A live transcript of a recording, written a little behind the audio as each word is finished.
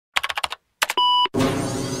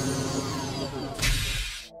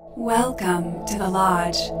Welcome to the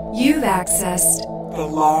Lodge. You've accessed the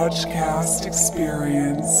Lodgecast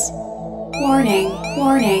experience. Warning,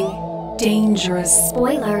 warning, dangerous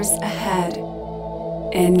spoilers ahead.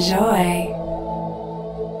 Enjoy.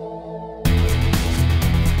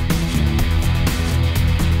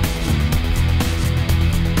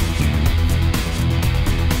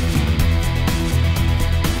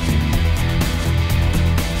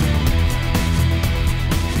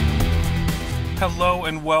 Hello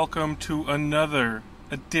and welcome to another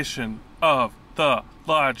edition of the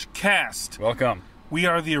Lodgecast. Welcome. We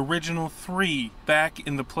are the original three, back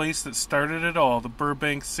in the place that started it all, the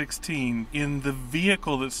Burbank 16, in the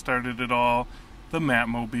vehicle that started it all, the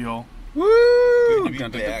Matmobile. Woo! Good to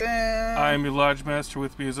be back. I am your Lodge Master.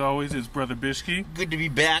 With me as always is Brother Bishki. Good to be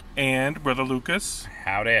back. And Brother Lucas.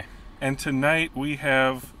 Howdy. And tonight we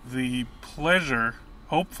have the pleasure,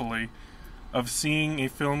 hopefully, of seeing a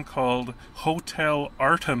film called Hotel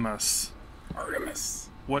Artemis. Artemis.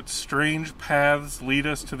 What strange paths lead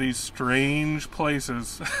us to these strange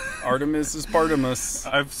places. Artemis is Partemis.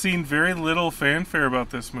 I've seen very little fanfare about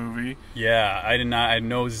this movie. Yeah, I did not. I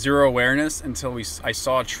had zero awareness until I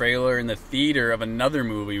saw a trailer in the theater of another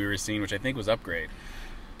movie we were seeing, which I think was Upgrade.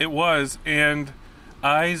 It was, and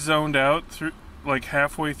I zoned out through like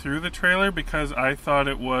halfway through the trailer because I thought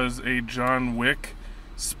it was a John Wick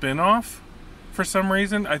spin-off. For some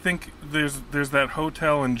reason, I think there's that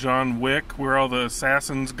hotel in John Wick where all the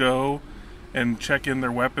assassins go and check in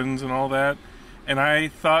their weapons and all that. And I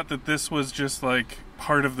thought that this was just like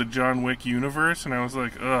part of the John Wick universe, and I was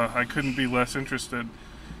like, ugh, I couldn't be less interested.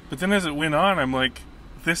 But then as it went on, I'm like,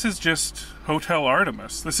 this is just Hotel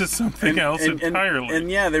Artemis. This is something else entirely.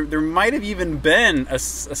 And yeah, there might have even been a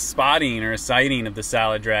spotting or a sighting of the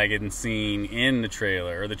salad dragon scene in the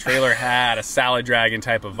trailer, or the trailer had a salad dragon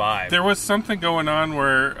type of vibe. There was something going on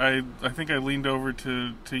where I think I leaned over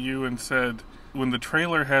to you and said, when the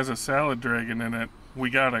trailer has a salad dragon in it, we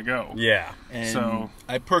gotta go. Yeah. And so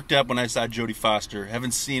I perked up when I saw Jodie Foster.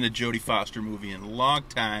 Haven't seen a Jodie Foster movie in a long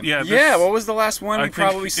time. Yeah, what was the last one we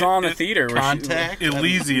probably saw in the theater? Contact?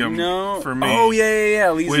 Elysium, for me. Oh, yeah,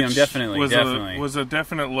 Elysium, which definitely. Was a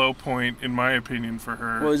definite low point, in my opinion, for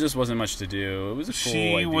her. Well, it just wasn't much to do. It was a cool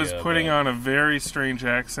idea. She was putting on a very strange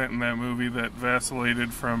accent in that movie that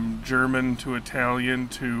vacillated from German to Italian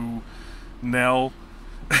to Nell.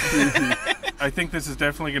 I think this is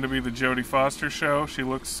definitely going to be the Jodie Foster show. She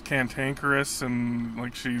looks cantankerous and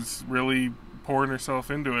like she's really pouring herself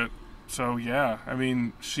into it. So yeah, I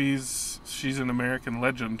mean, she's an American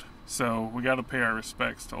legend. So we got to pay our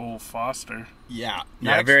respects to old Foster. Yeah,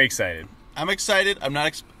 very excited. I'm excited. I'm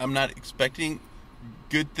not expecting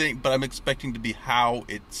good thing, but I'm expecting to be how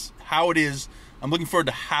it is. I'm looking forward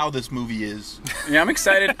to how this movie is. Yeah, I'm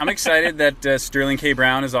excited. I'm excited that Sterling K.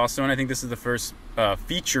 Brown is also in. I think this is the first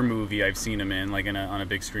feature movie I've seen him in, like on a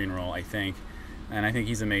big screen role, I think. And I think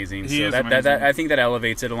he's amazing. That I think that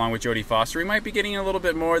elevates it along with Jodie Foster. We might be getting a little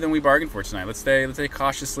bit more than we bargained for tonight. Let's stay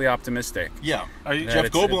cautiously optimistic. Yeah. Jeff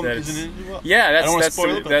Goldblum isn't in it as well. Yeah, that's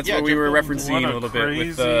what we were What referencing a little bit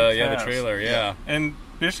with the trailer. Yeah. And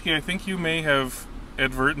Bishki, I think you may have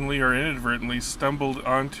advertently or inadvertently stumbled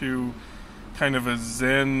onto kind of a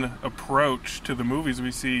Zen approach to the movies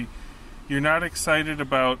we see. You're not excited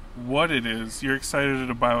about what it is, you're excited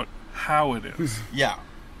about how it is. Yeah.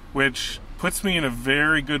 Which puts me in a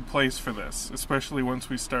very good place for this, especially once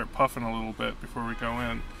we start puffing a little bit before we go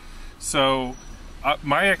in. So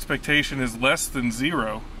my expectation is less than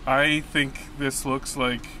zero. I think this looks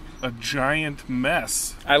like a giant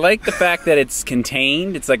mess. I like the fact that it's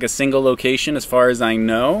contained. It's like a single location as far as I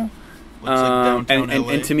know. Like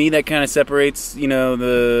and to me that kind of separates,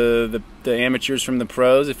 the amateurs from the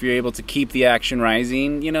pros, if you're able to keep the action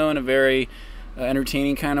rising, in a very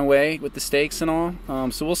entertaining kind of way with the stakes and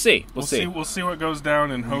all. So we'll see. We'll see. We'll see what goes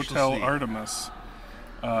down in Hotel Artemis.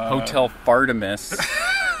 Hotel Fartemis.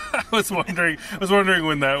 I was wondering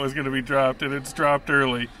when that was going to be dropped, and it's dropped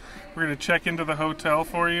early. We're going to check into the hotel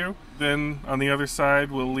for you. Then on the other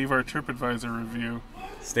side, we'll leave our TripAdvisor review.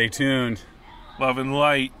 Stay tuned. Love and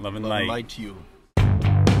light. Love and light. Light to you.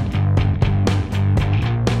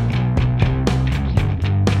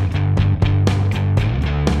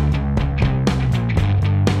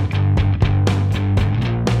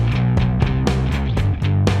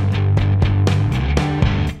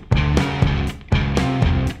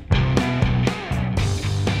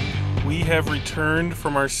 We have returned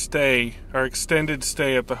from our extended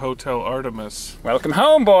stay at the Hotel Artemis. Welcome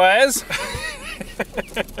home, boys.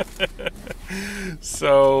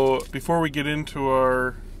 So, before we get into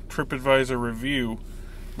our TripAdvisor review,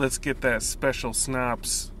 let's get that special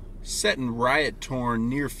synopsis Set in riot-torn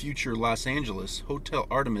near-future Los Angeles, Hotel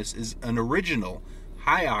Artemis is an original,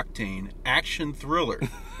 high-octane action thriller.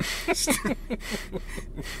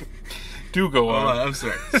 Do go on. I'm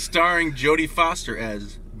sorry. Starring Jodie Foster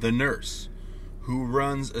as the nurse, who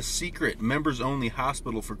runs a secret members-only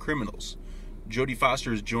hospital for criminals. Jodie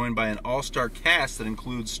Foster is joined by an all-star cast that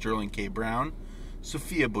includes Sterling K. Brown,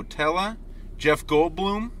 Sofia Boutella, Jeff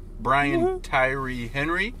Goldblum, Brian Tyree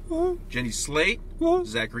Henry, Jenny Slate,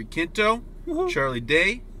 Zachary Quinto, Charlie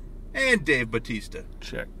Day, and Dave Bautista.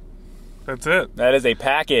 Check. That's it. That is a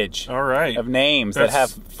package. All right. Of names that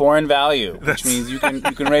have foreign value, which means you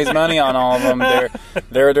can raise money on all of them.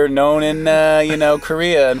 They're known in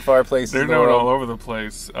Korea and far places. They're known all over the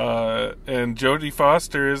place. And Jodie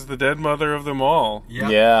Foster is the dead mother of them all.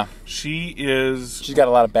 Yep. Yeah. She's got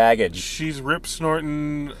a lot of baggage. She's rip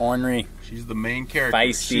snorting, ornery. She's the main character.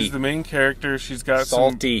 Feisty. She's the main character. She's got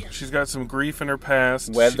salty. She's got some grief in her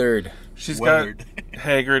past. Weathered. She's got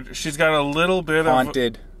haggard. She's got a little bit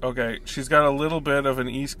haunted. She's got a little bit of an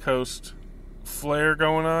East Coast flair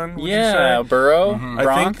going on. Would you say? Burrow, I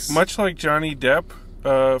Bronx. think much like Johnny Depp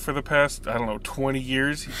for the past 20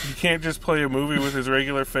 years, he can't just play a movie with his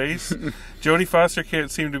regular face. Jodie Foster can't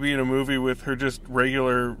seem to be in a movie with her just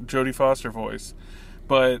regular Jodie Foster voice.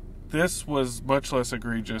 But this was much less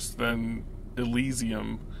egregious than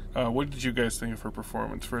Elysium. What did you guys think of her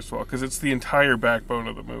performance, first of all? Because it's the entire backbone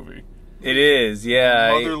of the movie. It is,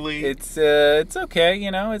 yeah. Motherly. It's okay,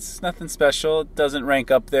 it's nothing special. It doesn't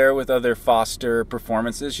rank up there with other Foster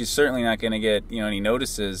performances. She's certainly not going to get, any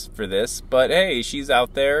notices for this. But hey, she's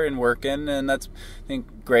out there and working, and that's, I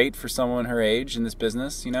think, great for someone her age in this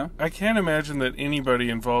business, I can't imagine that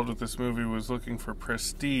anybody involved with this movie was looking for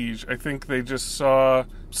prestige. I think they just saw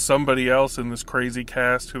somebody else in this crazy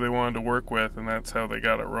cast who they wanted to work with, and that's how they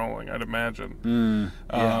got it rolling, I'd imagine.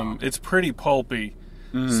 It's pretty pulpy.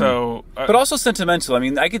 So, but also sentimental. I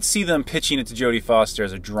mean, I could see them pitching it to Jodie Foster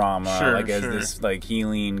as a drama, as this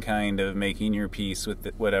healing kind of making your peace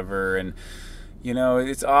with whatever. And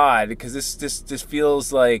it's odd because this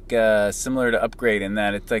feels like similar to Upgrade in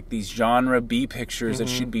that it's like these genre B pictures that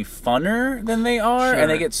should be funner than they are, and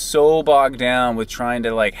they get so bogged down with trying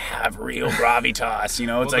to have real gravitas.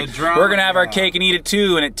 It's like drama, we're gonna have our cake and eat it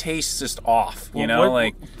too, and it tastes just off.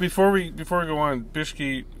 Before we go on,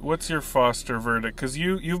 Bishki, what's your Foster verdict? Because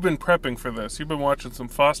you've been prepping for this. You've been watching some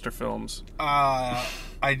Foster films. I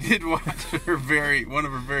did watch one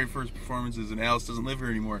of her very first performances in Alice Doesn't Live Here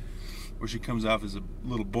Anymore, where she comes off as a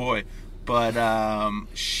little boy, but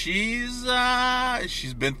she's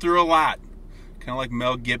been through a lot, kind of like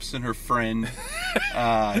Mel Gibson, her friend.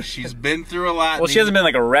 She's been through a lot. Well, she hasn't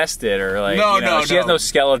been arrested or no. She has no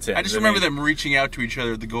skeleton. I just remember them reaching out to each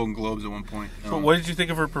other at the Golden Globes at one point. So what did you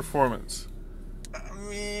think of her performance? I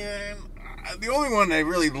mean, the only one I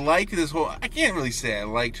really liked I can't really say I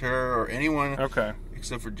liked her or anyone. Okay.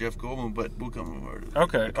 Except for Jeff Goldblum, but we'll come over to that.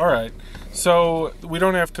 Okay, all right. So we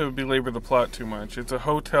don't have to belabor the plot too much. It's a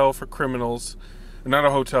hotel for criminals. Not a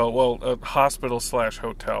hotel, well, a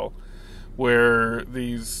hospital/hotel, where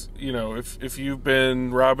these, if you've been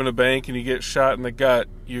robbing a bank and you get shot in the gut,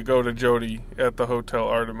 you go to Jodie at the Hotel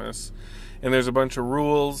Artemis. And there's a bunch of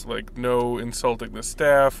rules, like no insulting the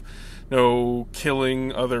staff, no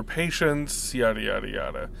killing other patients, yada, yada,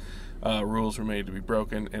 yada. Rules were made to be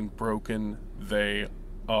broken, and broken they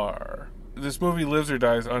are. This movie lives or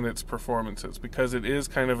dies on its performances because it is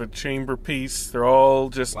kind of a chamber piece. They're all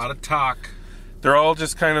just... a lot of talk. They're all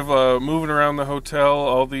just kind of moving around the hotel,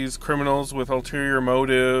 all these criminals with ulterior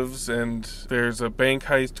motives, and there's a bank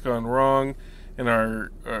heist gone wrong, and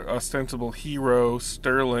our ostensible hero,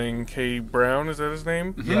 Sterling K. Brown, is that his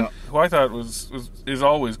name? Yeah. Who I thought is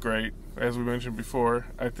always great, as we mentioned before.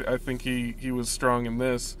 I think he was strong in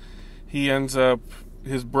this. He ends up...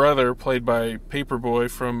 His brother, played by Paperboy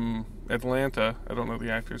from Atlanta, I don't know the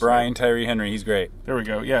actor's Brian name. Tyree Henry, he's great. There we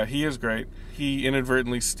go. Yeah, he is great. He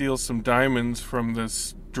inadvertently steals some diamonds from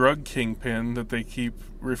this drug kingpin that they keep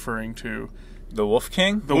referring to. The Wolf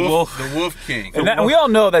King? The Wolf King. And we all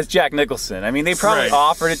know that's Jack Nicholson. I mean, they probably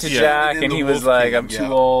offered it to Jack, and he was like, I'm too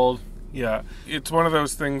old. Yeah, it's one of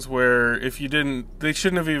those things where they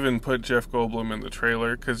shouldn't have even put Jeff Goldblum in the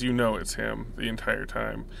trailer, because it's him the entire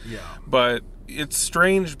time. Yeah. But it's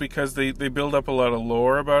strange because they build up a lot of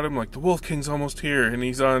lore about him, like the Wolf King's almost here, and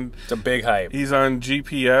he's on... It's a big hype. He's on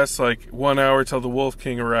GPS, 1 hour till the Wolf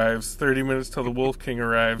King arrives, 30 minutes till the Wolf King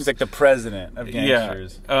arrives. He's like the president of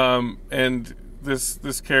gangsters. Yeah, and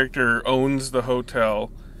this character owns the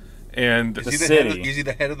hotel. And is he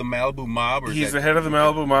the head of the Malibu mob? He's the head of the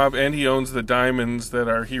Malibu mob, and he owns the diamonds that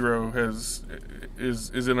our hero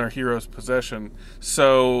is in our hero's possession.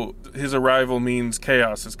 So his arrival means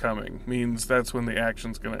chaos is coming, means that's when the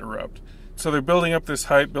action's going to erupt. So they're building up this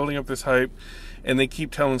hype, and they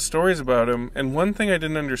keep telling stories about him. And one thing I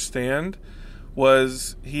didn't understand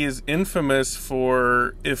was he is infamous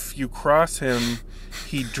for, if you cross him,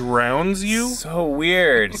 he drowns you. So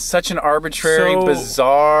weird. Such an arbitrary,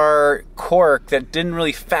 bizarre quirk that didn't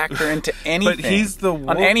really factor into anything. But he's the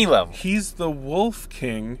on any level. He's the Wolf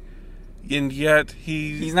King, and yet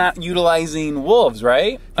he's not utilizing wolves,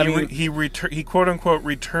 right? He quote unquote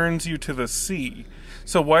returns you to the sea.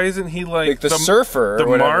 So why isn't he like the surfer, the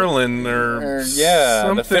marlin, or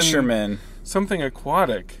the fisherman? Something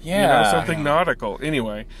aquatic, something nautical.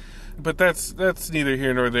 Anyway, but that's neither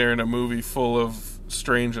here nor there in a movie full of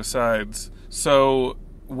strange asides. So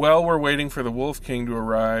while we're waiting for the Wolf King to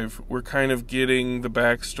arrive, we're kind of getting the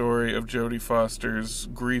backstory of Jodie Foster's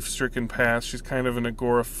grief-stricken past. She's kind of an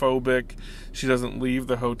agoraphobic. She doesn't leave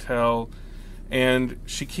the hotel, and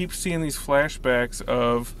she keeps seeing these flashbacks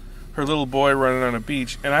of her little boy running on a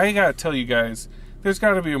beach. And I gotta tell you guys, there's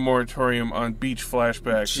got to be a moratorium on beach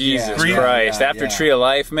flashbacks. Jesus Christ. After Tree of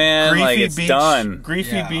Life, man, it's done.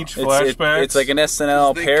 Griefy beach flashbacks. It's like an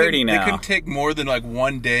SNL parody now. They could take more than like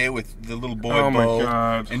one day with the little boy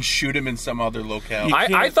and shoot him in some other locale.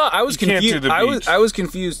 I thought I was confused. I was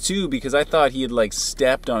confused too, because I thought he had like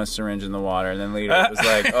stepped on a syringe in the water, and then later it was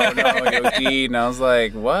like, oh no, he OD'd, and I was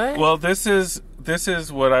like, what? Well, this is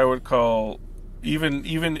what I would call, even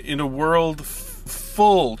in a world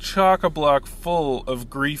full, chock-a-block full of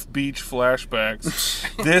grief beach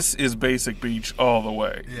flashbacks, this is basic beach all the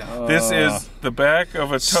way. Yeah. This is the back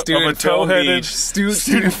of a tow-headed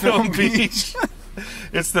student film beach.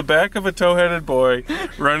 It's the back of a tow-headed boy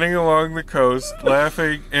running along the coast,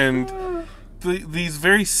 laughing, and these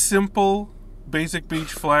very simple basic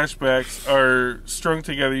beach flashbacks are strung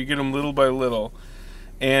together. You get them little by little,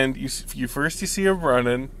 and you see him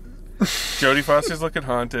running. Jodie Foster's looking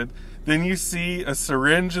haunted. Then you see a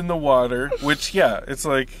syringe in the water, which, it's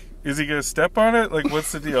like, is he going to step on it? Like,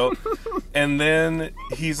 what's the deal? And then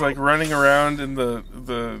he's, like, running around in the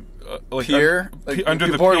pier? Under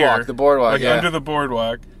the boardwalk. pier. The boardwalk, like, under the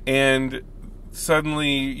boardwalk. And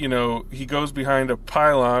suddenly, he goes behind a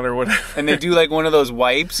pylon or whatever. And they do, like, one of those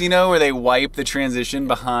wipes, where they wipe the transition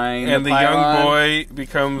behind and the pylon. Young boy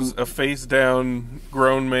becomes a face-down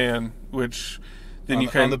grown man, which...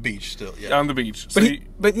 On the beach still, on the beach.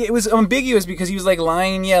 But it was ambiguous because he was like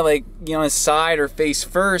lying, on his side or face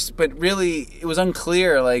first, but really it was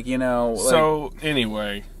unclear, So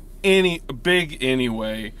anyway, she's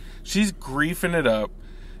griefing it up,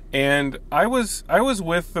 and I was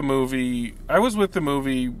with the movie. I was with the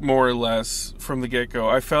movie more or less from the get-go.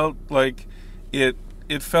 I felt like it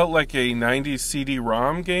felt like a 90s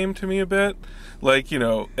CD-ROM game to me a bit. Like,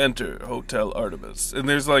 enter Hotel Artemis. And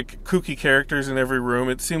there's, like, kooky characters in every room.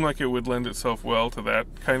 It seemed like it would lend itself well to that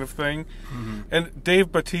kind of thing. Mm-hmm. And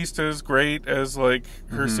Dave Bautista is great as, like,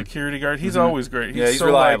 her security guard. He's always great. He's so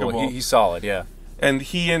reliable. He's solid, yeah. And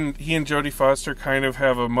he and Jodie Foster kind of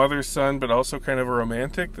have a mother-son, but also kind of a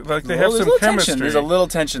romantic. Like, they have some chemistry. There's a little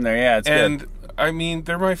tension there, yeah, it's good. I mean,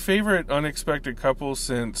 they're my favorite unexpected couple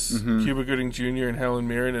since Cuba Gooding Jr. and Helen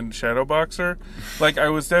Mirren and Shadowboxer. Like, I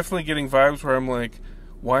was definitely getting vibes where I'm like,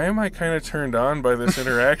 why am I kind of turned on by this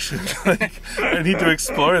interaction? Like, I need to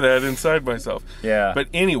explore that inside myself. Yeah. But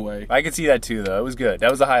anyway. I could see that too, though. It was good.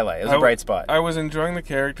 That was a highlight. It was a bright spot. I was enjoying the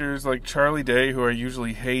characters. Like, Charlie Day, who I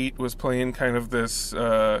usually hate, was playing kind of this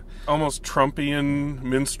almost Trumpian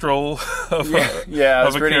minstrel of a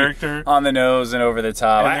character. On the nose and over the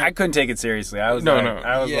top. I couldn't take it seriously. I was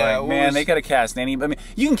man, they could have cast any... I mean,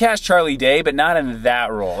 you can cast Charlie Day, but not in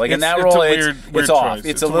that role. Like, in that role, it's off.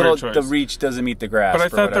 It's a little... The reach doesn't meet the grasp. But I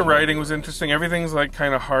thought the writing was interesting. Everything's like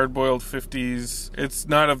kind of hard-boiled 50s. It's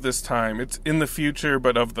not of this time. It's in the future,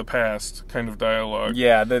 but of the past kind of dialogue.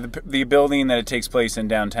 Yeah, the building that it takes place in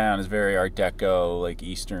downtown is very Art Deco, like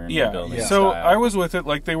Eastern building So style. I was with it.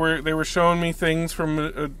 Like they were showing me things from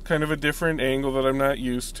a kind of a different angle that I'm not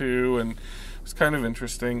used to, and it was kind of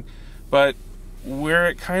interesting. But where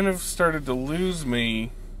it kind of started to lose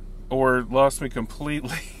me, or lost me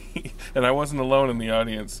completely, and I wasn't alone in the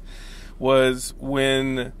audience, was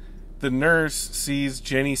when the nurse sees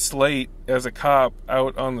Jenny Slate as a cop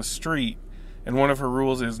out on the street, and one of her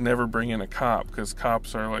rules is never bring in a cop, because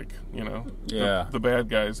cops are like, the bad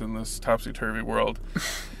guys in this topsy-turvy world.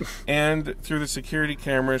 And through the security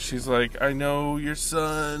camera, she's like, I know your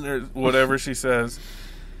son, or whatever she says.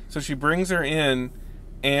 So she brings her in,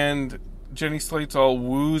 and Jenny Slate's all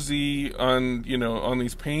woozy on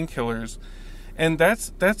these painkillers. And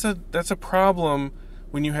that's a problem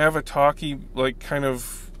when you have a talky, like, kind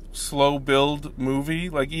of slow build movie.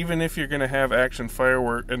 Like, even if you're going to have action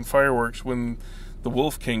fireworks when the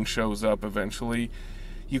Wolf King shows up eventually,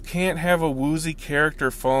 you can't have a woozy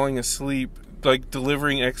character falling asleep, like,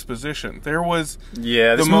 delivering exposition. There was...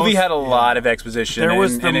 Yeah, this movie had a lot of exposition, and it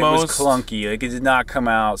was clunky. Like, it did not come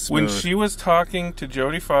out smooth. When she was talking to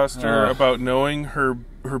Jodie Foster about knowing her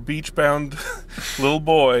beach-bound little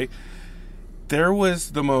boy, there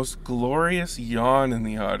was the most glorious yawn in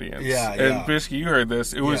the audience. Yeah. And, Bishke, you heard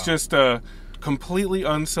this. It was just a completely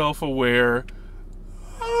unself-aware...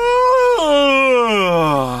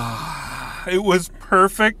 It was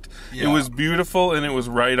perfect. Yeah. It was beautiful, and it was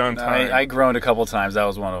right on time. I groaned a couple times. That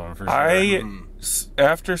was one of them, for sure.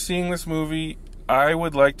 After seeing this movie, I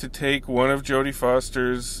would like to take one of Jodie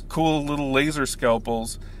Foster's cool little laser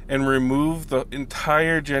scalpels and remove the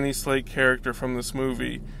entire Jenny Slate character from this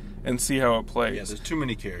movie and see how it plays. Yeah, there's too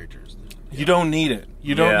many characters. You don't need it.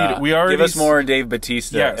 You don't need it. We already give us more Dave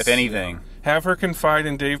Bautista, if anything. Yeah. Have her confide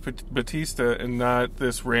in Dave Bautista and not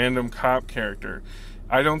this random cop character.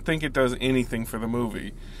 I don't think it does anything for the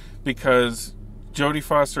movie, because Jodie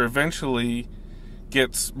Foster eventually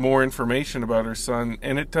gets more information about her son,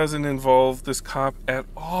 and it doesn't involve this cop at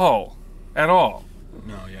all. At all.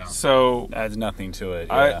 No, yeah. So... adds nothing to it,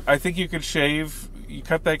 yeah. I think you could you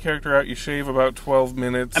cut that character out, you shave about 12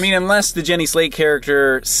 minutes. I mean, unless the Jenny Slate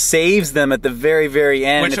character saves them at the very, very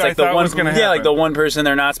end. Which it's like I thought was going to happen. Yeah, like the one person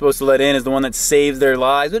they're not supposed to let in is the one that saves their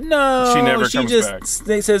lives. But no, she never comes back.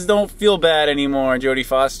 They says, don't feel bad anymore, Jodie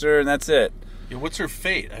Foster, and that's it. Yeah, what's her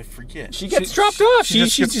fate? I forget. She gets dropped off. She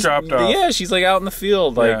just gets dropped off. Yeah, she's like out in the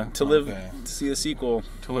field, like to see the sequel.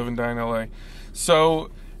 To live and die in L.A. So,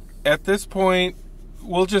 at this point,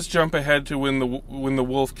 we'll just jump ahead to when the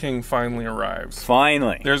Wolf King finally arrives.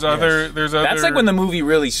 Finally, there's other. That's like when the movie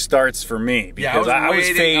really starts for me, because I was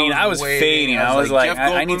fading. I was like,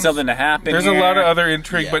 I need something to happen. There's a lot of other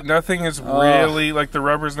intrigue, but nothing is really like the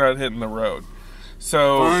rubber's not hitting the road.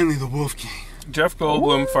 So finally, the Wolf King. Jeff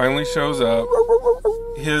Goldblum finally shows up.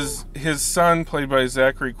 His son, played by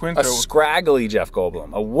Zachary Quinto, a scraggly Jeff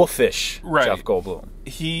Goldblum, a wolfish Jeff Goldblum.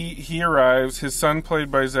 He arrives. His son,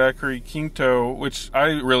 played by Zachary Quinto, which I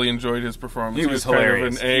really enjoyed his performance. He was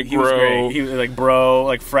hilarious. Kind of an egg he was great. He was like bro,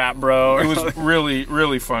 like frat bro. It was really,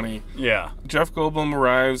 really funny. Yeah. Jeff Goldblum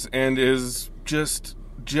arrives and is just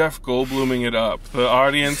Jeff Goldbluming it up. The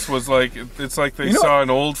audience was like, it's like they saw an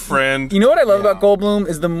old friend. You know what I love about Goldblum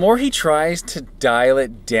is the more he tries to dial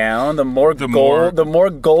it down, the more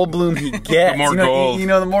Goldblum he gets. The more gold.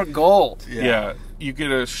 The more gold. Yeah. You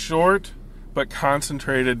get a short but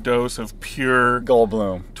concentrated dose of pure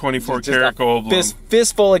Goldblum. 24-karat Goldblum.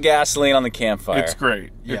 Fistful of gasoline on the campfire. It's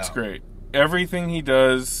great. Yeah. It's great. Everything he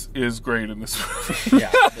does is great in this movie.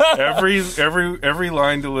 Every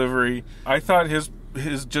line delivery. I thought his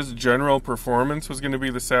just general performance was going to be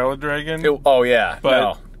the salad dragon.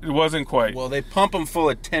 But it wasn't quite. Well, they pump him full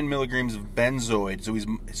of 10 milligrams of benzoid,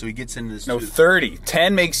 so he gets into this. No, 30.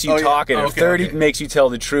 10 makes you talkative. 30 makes you tell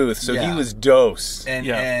the truth. So he was dosed,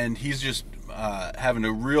 and he's just having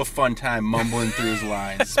a real fun time mumbling through his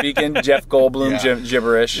lines, speaking Jeff Goldblum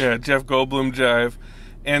gibberish. Yeah, Jeff Goldblum jive.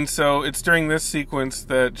 And so it's during this sequence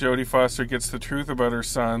that Jodie Foster gets the truth about her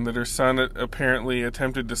son, that her son apparently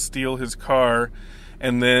attempted to steal his car,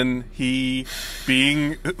 and then he,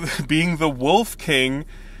 being the Wolf King,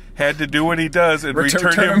 had to do what he does and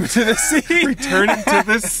return him to the sea. Return him to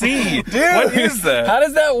the sea. Dude, what is that? How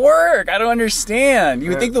does that work? I don't understand. You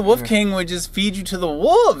would think the Wolf King would just feed you to the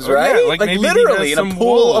wolves, right? Yeah, like literally in a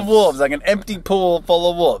pool of wolves, like an empty pool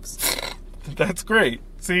full of wolves. That's great.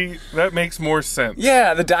 See, that makes more sense.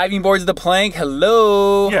 Yeah, the diving board's the plank.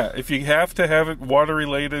 Hello. Yeah, if you have to have it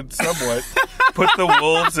water-related somewhat, put the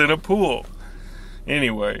wolves in a pool.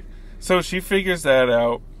 Anyway, so she figures that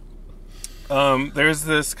out. There's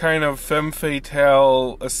this kind of femme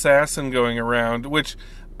fatale assassin going around, which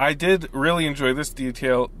I did really enjoy this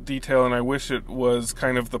detail, and I wish it was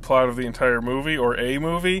kind of the plot of the entire movie, or a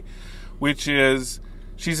movie, which is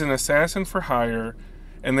she's an assassin for hire,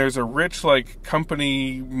 and there's a rich, like,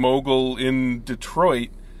 company mogul in Detroit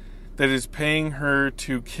that is paying her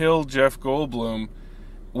to kill Jeff Goldblum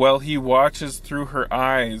while he watches through her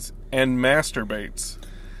eyes and masturbates.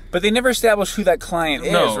 But they never established who that client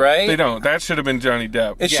is, no, right? They don't. That should have been Johnny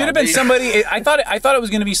Depp. It should have been somebody. I thought it was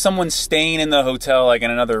going to be someone staying in the hotel, like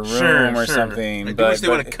in another room or something. I wish they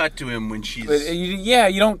would have cut to him when she's.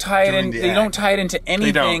 You don't tie it in. You don't tie it into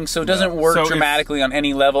anything, so it doesn't work dramatically on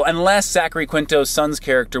any level, unless Zachary Quinto's son's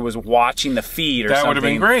character was watching the feed or something. That would have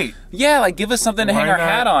been great. Yeah, like give us something to hang our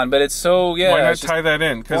hat on. But it's so Why not tie that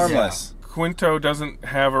in? Formless. Quinto doesn't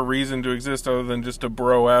have a reason to exist other than just to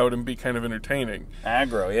bro out and be kind of entertaining.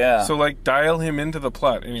 Aggro, yeah. So, like, dial him into the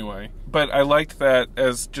plot anyway. But I liked that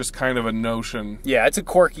as just kind of a notion. Yeah, it's a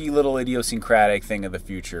quirky little idiosyncratic thing of the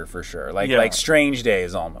future for sure. Like Strange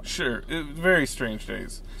Days almost. Sure, very Strange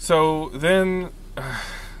Days. So then,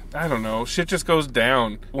 I don't know, shit just goes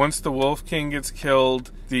down. Once the Wolf King gets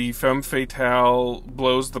killed, the femme fatale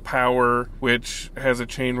blows the power, which has a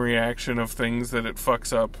chain reaction of things that it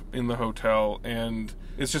fucks up in the hotel, and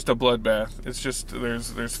it's just a bloodbath. It's just,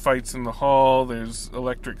 there's fights in the hall, there's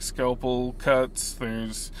electric scalpel cuts,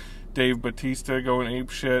 there's Dave Bautista going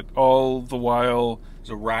apeshit, all the while there's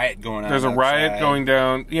a riot going on. There's a riot going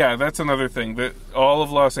down. Yeah, that's another thing. That all of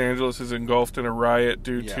Los Angeles is engulfed in a riot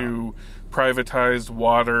due to privatized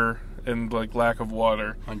water and like lack of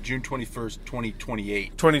water. On June 21st,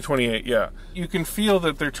 2028. 2028, yeah. You can feel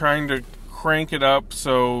that they're trying to crank it up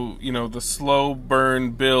so, you know, the slow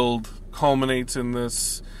burn build culminates in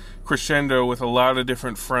this crescendo with a lot of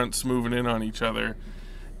different fronts moving in on each other.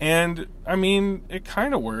 And I mean, it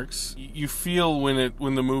kind of works. You feel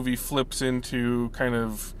when the movie flips into kind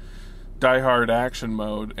of die-hard action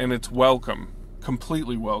mode, and it's welcome,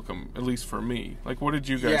 completely welcome, at least for me. Like, what did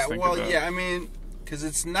you guys think of that? Yeah, I mean, because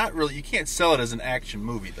it's not really, you can't sell it as an action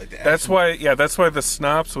movie. Like that's why the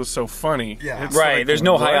synopsis was so funny. Yeah, it's right. Like, there's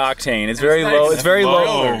no high octane. It's very low. It's very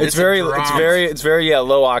low. It's very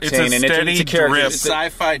low octane. It's a steady drip. It's a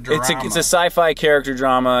sci-fi drama. It's a sci-fi character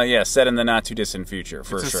drama. Yeah, set in the not too distant future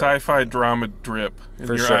for sure. It's a sci-fi drama drip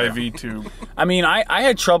in your IV tube. I mean, I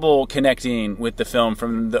had trouble connecting with the film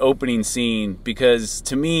from the opening scene because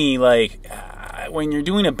to me, like, when you're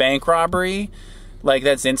doing a bank robbery, like,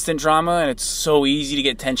 that's instant drama, and it's so easy to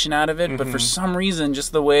get tension out of it. But for some reason,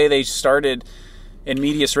 just the way they started in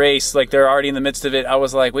medias res, like they're already in the midst of it, I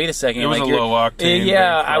was like, wait a second. It was like, a low octane.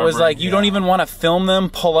 Yeah, I was like, you don't even want to film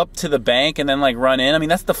them pull up to the bank and then like run in. I mean,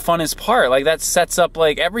 that's the funnest part. Like, that sets up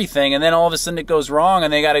like everything, and then all of a sudden it goes wrong,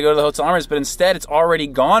 and they got to go to the Hotel Artemis. But instead, it's already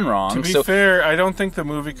gone wrong. To be fair, I don't think the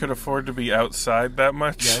movie could afford to be outside that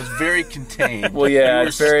much. Yeah, it's very contained. Well, yeah,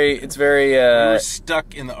 it's very we were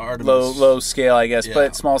stuck in the Artemis. Low scale, I guess,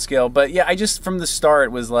 but small scale. But yeah, I just from the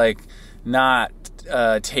start was like not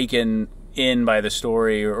taken in by the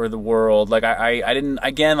story or the world. Like I didn't,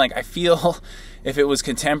 again, like I feel if it was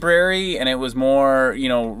contemporary and it was more, you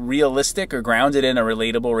know, realistic or grounded in a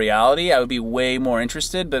relatable reality, I would be way more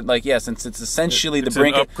interested. But like, yeah, since it's essentially the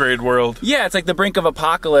brink of upgrade world. Yeah, it's like the brink of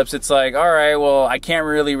apocalypse. It's like, all right, well, I can't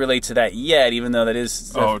really relate to that yet, even though that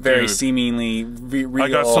is very seemingly real. I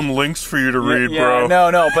got some links for you to read, bro.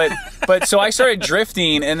 No, but so I started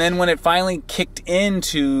drifting, and then when it finally kicked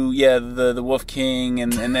into the Wolf King,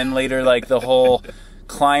 and then later like the whole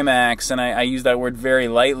climax, and I use that word very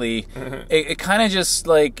lightly, it kind of just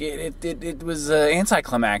like it was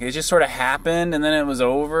anticlimactic. It just sort of happened, and then it was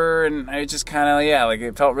over, and I just kind of like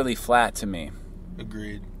it felt really flat to me.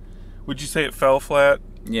 Agreed. Would you say it fell flat?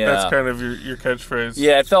 Yeah, that's kind of your catchphrase.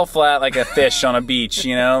 Yeah, it fell flat like a fish on a beach,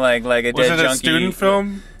 you know, like a dead junkie. Was it a student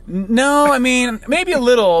film? No, I mean, maybe a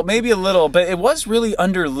little, but it was really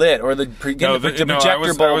underlit, or the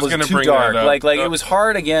projector bulb was too dark. Like it was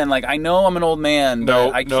hard again. Like, I know I'm an old man,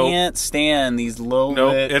 but I can't stand these low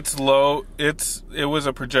lit. It's low. It was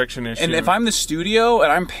a projection issue. And if I'm the studio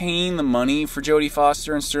and I'm paying the money for Jodie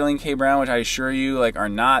Foster and Sterling K. Brown, which I assure you, like, are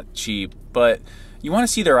not cheap, but you want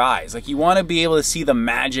to see their eyes. Like, you want to be able to see the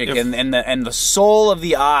magic and the soul of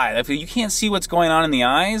the eye. If you can't see what's going on in the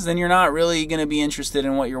eyes, then you're not really going to be interested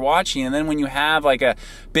in what you're watching. And then when you have like a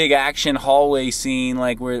big action hallway scene,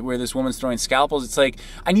 like where this woman's throwing scalpels, it's like,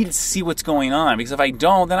 I need to see what's going on, because if I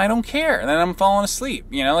don't, then I don't care. Then I'm falling asleep.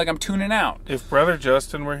 You know, like I'm tuning out. If Brother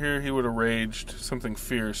Justin were here, he would have raged something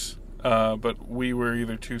fierce. But we were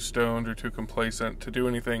either too stoned or too complacent to do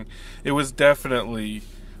anything. It was definitely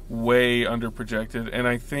way underprojected, and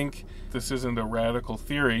I think this isn't a radical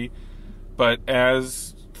theory, but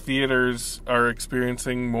as theaters are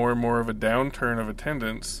experiencing more and more of a downturn of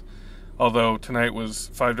attendance, although tonight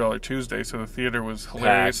was $5 Tuesday, so the theater was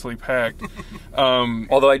hilariously packed.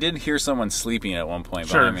 Although I did hear someone sleeping at one point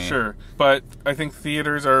behind me. Sure, but I think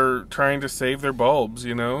theaters are trying to save their bulbs,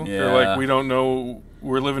 you know? Yeah. They're like, we don't know,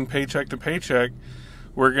 we're living paycheck to paycheck.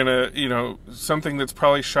 We're gonna, you know, something that's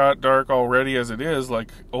probably shot dark already as it is,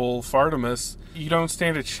 like old Artemis, you don't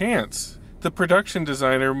stand a chance the production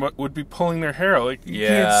designer would be pulling their hair out. Like, you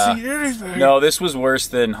can't see anything. No, this was worse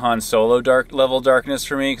than Han Solo level darkness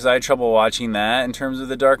for me, because I had trouble watching that in terms of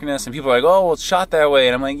the darkness. And people are like, oh, well, it's shot that way.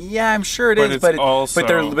 And I'm like, yeah, I'm sure it is.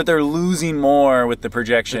 But they're losing more with the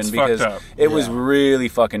projection because it was really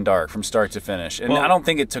fucking dark from start to finish. And I don't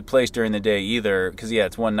think it took place during the day either, because,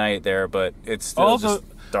 it's one night there, but it's still just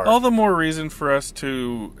dark. All the more reason for us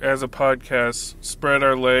to, as a podcast, spread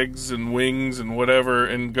our legs and wings and whatever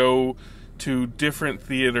and go to different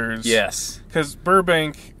theaters. Yes. Because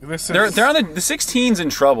Burbank, they're on the 16's in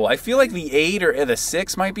trouble. I feel like the 8 or the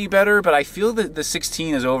 6 might be better, but I feel that the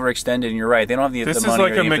 16 is overextended, and you're right. They don't have the money or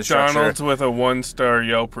the infrastructure. This is like a McDonald's with a 1-star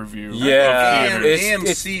Yelp review. Yeah.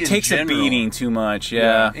 AMC it takes a beating too much,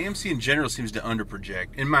 yeah. AMC in general seems to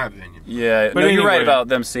underproject, in my opinion. Yeah. But anyway, you're right about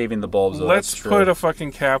them saving the bulbs, though. Let's put a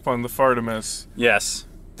fucking cap on the Fartimus. Yes.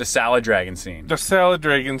 The salad dragon scene. The salad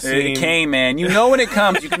dragon scene. It came, man. You know when it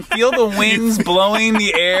comes. You can feel the wings blowing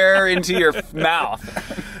the air into your mouth.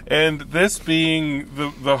 And this being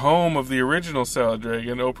the home of the original salad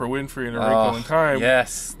dragon, Oprah Winfrey and A Wrinkle in Time.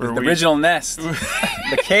 Yes. The original nest.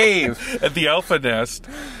 The cave. At the Alpha Nest.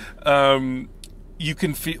 You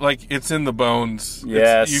can feel, like, it's in the bones.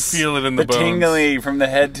 Yes. You feel it in the bones. The tingly from the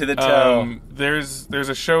head to the toe. There's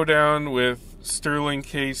a showdown with Sterling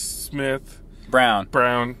K. Smith.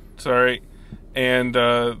 Brown, and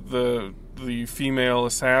the female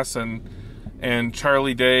assassin, and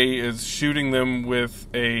Charlie Day is shooting them with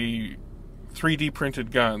a 3D printed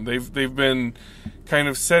gun. They've been kind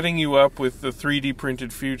of setting you up with the 3D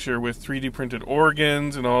printed future with 3D printed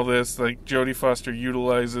organs and all this. Like, Jodie Foster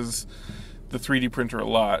utilizes the 3D printer a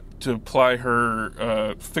lot to apply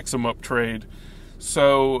her fix 'em up trade.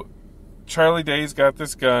 So Charlie Day's got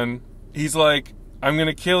this gun. He's like, I'm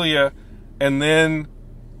gonna kill you. And then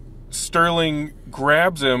Sterling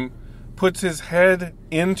grabs him, puts his head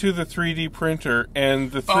into the 3D printer, and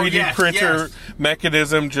the 3D printer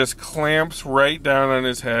mechanism just clamps right down on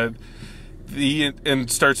his head.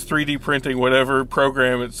 And starts 3D printing whatever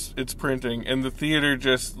program it's printing, and the theater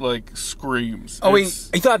just, like, screams. Oh, wait,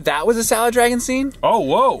 you thought that was a salad dragon scene? Oh,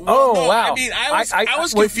 whoa. Oh, no, wow. I mean, I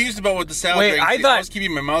was confused about what the salad dragon scene. I was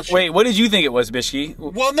keeping my mouth shut. Wait, what did you think it was, Bishki?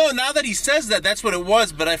 Well, no, now that he says that, that's what it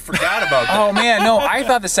was, but I forgot about that. Oh, man, no, I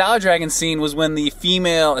thought the salad dragon scene was when the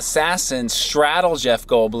female assassin straddles Jeff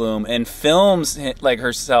Goldblum and films, like,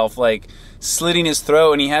 herself, like, slitting his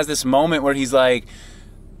throat, and he has this moment where he's like,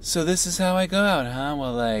 so this is how I go out, huh?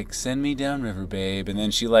 Well, like, send me downriver, babe. And then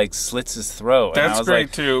she, like, slits his throat. That's great,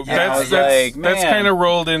 like, too. That's kind of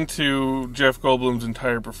rolled into Jeff Goldblum's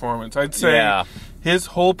entire performance. I'd say his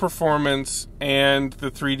whole performance and the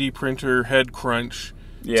 3D printer head crunch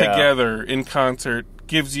together in concert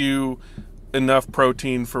gives you enough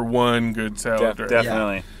protein for one good salad dressing.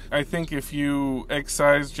 Definitely. Yeah. I think if you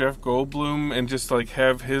excise Jeff Goldblum and just, like,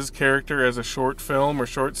 have his character as a short film or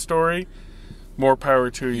short story, more power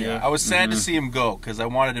to you. Yeah, I was sad to see him go because I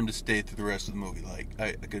wanted him to stay through the rest of the movie. Like,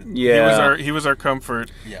 I could. Yeah, he was our comfort.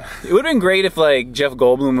 Yeah, it would have been great if, like, Jeff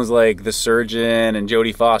Goldblum was, like, the surgeon and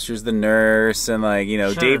Jodie Foster's the nurse and, like, you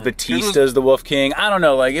know, Dave Bautista's the Wolf King. I don't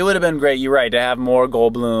know, like, it would have been great. You're right, to have more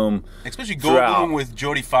Goldblum, especially Goldblum with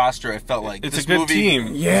Jodie Foster. I felt like it's this a good movie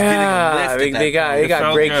team. Yeah, they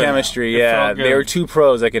got great chemistry. Yeah, they were two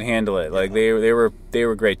pros that could handle it. Like, they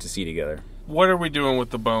were great to see together. What are we doing with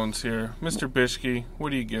the bones here? Mr. Bishke, what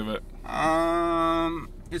do you give it?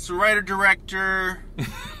 It's a writer-director.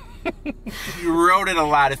 You wrote it a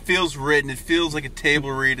lot. It feels written. It feels like a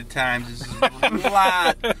table read at times. This is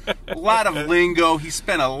a lot of lingo. He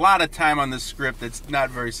spent a lot of time on this script that's not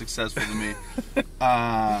very successful to me.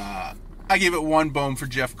 I gave it one bone for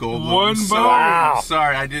Jeff Goldblum. One bone? Wow.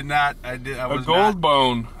 Sorry, I did not. I was a gold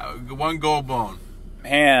bone. One gold bone.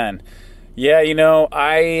 Man. Yeah, you know,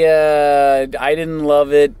 I didn't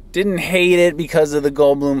love it, didn't hate it because of the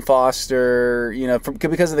Goldblum Foster, you know,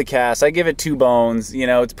 because of the cast. I give it 2 bones. You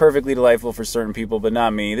know, it's perfectly delightful for certain people, but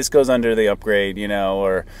not me. This goes under the upgrade, you know,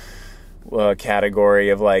 or category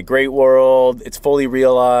of, like, great world. It's fully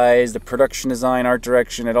realized. The production design, art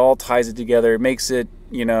direction, it all ties it together. It makes it,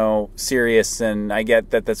 you know, serious, and I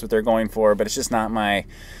get that that's what they're going for, but it's just not my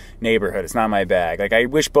neighborhood. It's not my bag. Like, I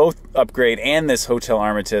wish both Upgrade and this Hotel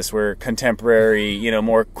Artemis were contemporary, you know,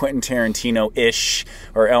 more Quentin Tarantino-ish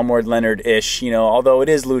or Elmore Leonard-ish, you know, although it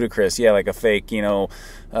is ludicrous. Yeah, like a fake, you know,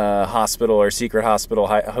 hospital or secret hospital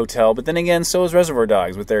hotel. But then again, so is Reservoir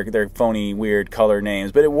Dogs with their phony, weird color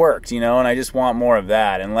names. But it worked, you know, and I just want more of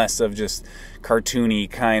that and less of just cartoony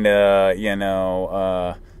kind of, you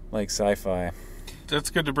know, like sci-fi.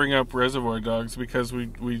 That's good to bring up Reservoir Dogs because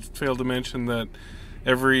we failed to mention that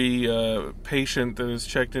every patient that is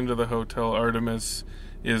checked into the Hotel Artemis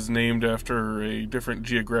is named after a different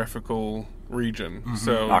geographical region.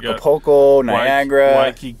 So Acapulco, Niagara,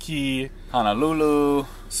 Waikiki, Honolulu.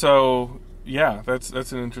 So yeah, that's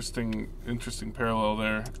an interesting parallel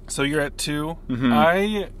there. So you're at 2.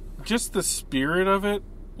 Just the spirit of it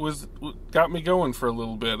got me going for a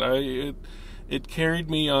little bit. It carried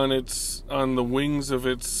me on the wings of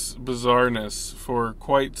its bizarreness for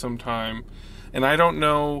quite some time. And I don't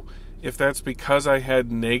know if that's because I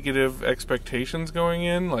had negative expectations going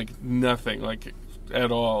in, like nothing, like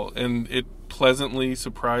at all. And it pleasantly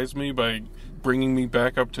surprised me by bringing me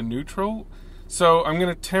back up to neutral. So I'm going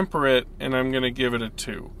to temper it, and I'm going to give it a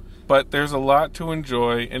 2. But there's a lot to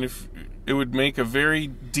enjoy, and if it would make a very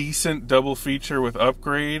decent double feature with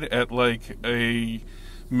Upgrade at like a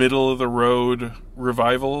middle-of-the-road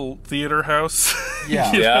revival theater house.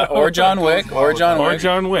 Yeah, yeah, or John Wick, or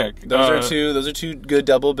John Wick. Those are two good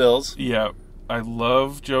double bills. Yeah, I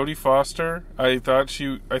love Jodie Foster. I thought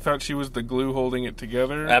she was the glue holding it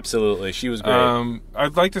together. Absolutely, she was great.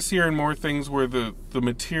 I'd like to see her in more things where the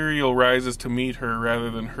material rises to meet her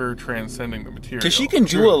rather than her transcending the material. Because she can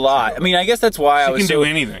do a lot. I mean, I guess that's why she can do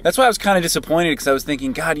anything. That's why I was kind of disappointed, because I was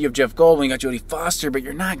thinking, God, you have Jeff Goldblum, you got Jodie Foster, but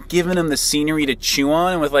you're not giving him the scenery to chew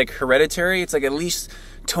on. And with like Hereditary, it's like at least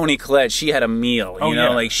Toni Collette, she had a meal, you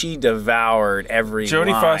know, like she devoured every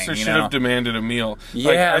Jodie line, Foster should have demanded a meal. Yeah,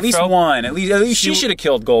 like, at least one. At least she should have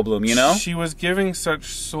killed Goldblum, you know? She was giving such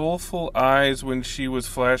soulful eyes when she was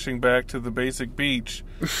flashing back to the basic beach,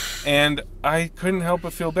 and I couldn't help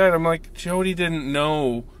but feel bad. I'm like, Jodie didn't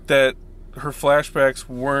know that her flashbacks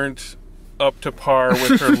weren't up to par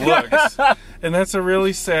with her looks, and that's a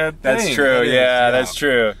really sad thing. That's true. Yeah, that's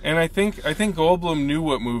true. And I think Goldblum knew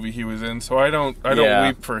what movie he was in, so I don't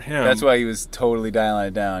weep for him. That's why he was totally dialing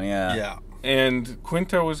it down. Yeah. Yeah. And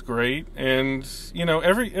Quinto was great, and you know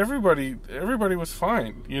everybody was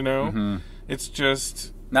fine. You know, it's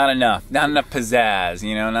just not enough pizzazz,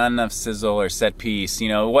 you know, not enough sizzle or set piece. You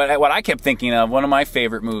know, what I kept thinking of, one of my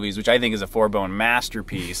favorite movies, which I think is a four-bone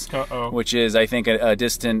masterpiece, which is, I think, a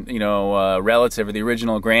distant, you know, relative or the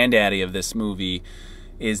original granddaddy of this movie,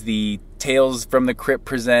 is the Tales from the Crypt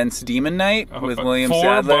presents Demon Night with William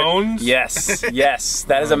Sadler. Bones? Yes, yes,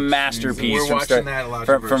 that is a masterpiece. We're watching that a lot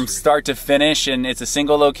from start to finish, and it's a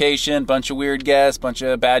single location, bunch of weird guests, bunch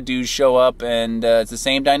of bad dudes show up, and it's the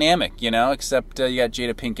same dynamic, you know, except you got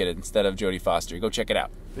Jada Pinkett instead of Jodie Foster. Go check it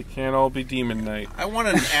out. They can't all be Demon Night. I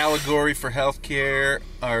wanted an allegory for healthcare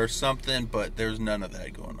or something, but there's none of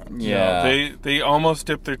that going on. Yeah, no, they almost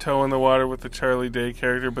dipped their toe in the water with the Charlie Day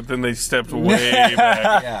character, but then they stepped way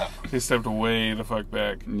back. Yeah, they stepped way the fuck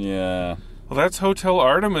back. Yeah. Well, that's Hotel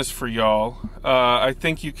Artemis for y'all. I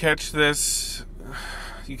think you catch this.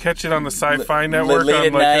 You catch it on the Sci-Fi Network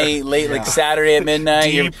late on at night, like Saturday at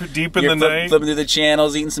midnight. Deep in the night, flipping through the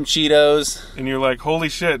channels, eating some Cheetos, and you're like, "Holy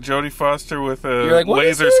shit, Jodie Foster with a like,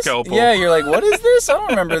 laser scalpel." Yeah, you're like, "What is this? I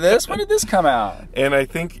don't remember this. When did this come out?" And I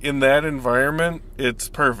think in that environment, it's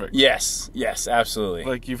perfect. Yes, absolutely.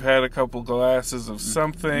 Like you've had a couple glasses of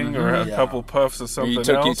something, or a couple puffs of something else.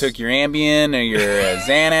 You took your Ambien or your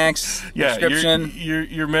Xanax prescription.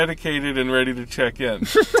 You're medicated and ready to check in.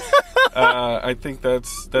 I think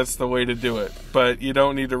that's the way to do it. But you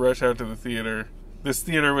don't need to rush out to the theater. This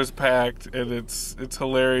theater was packed, and it's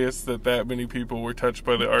hilarious that many people were touched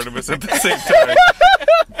by the Artemis at the same time.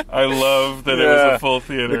 I love that it was a full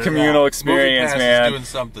theater. The communal experience, man. Is doing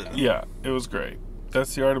something. Yeah, it was great.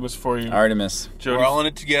 That's the Artemis for you. Artemis. We're all in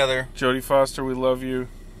it together. Jodie Foster, we love you.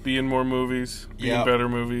 Be in more movies. Be in better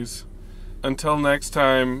movies. Until next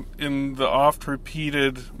time, in the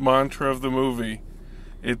oft-repeated mantra of the movie,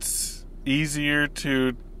 it's easier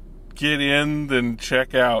to get in than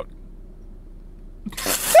check out.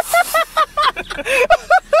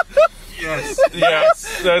 Yes.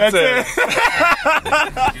 Yes, that's it.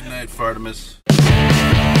 Good night, Fartimus.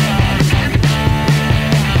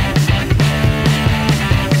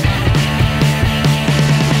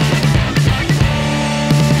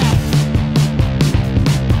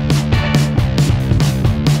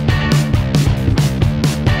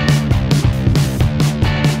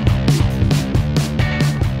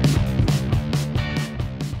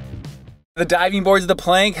 The diving boards of the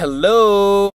plank. Hello.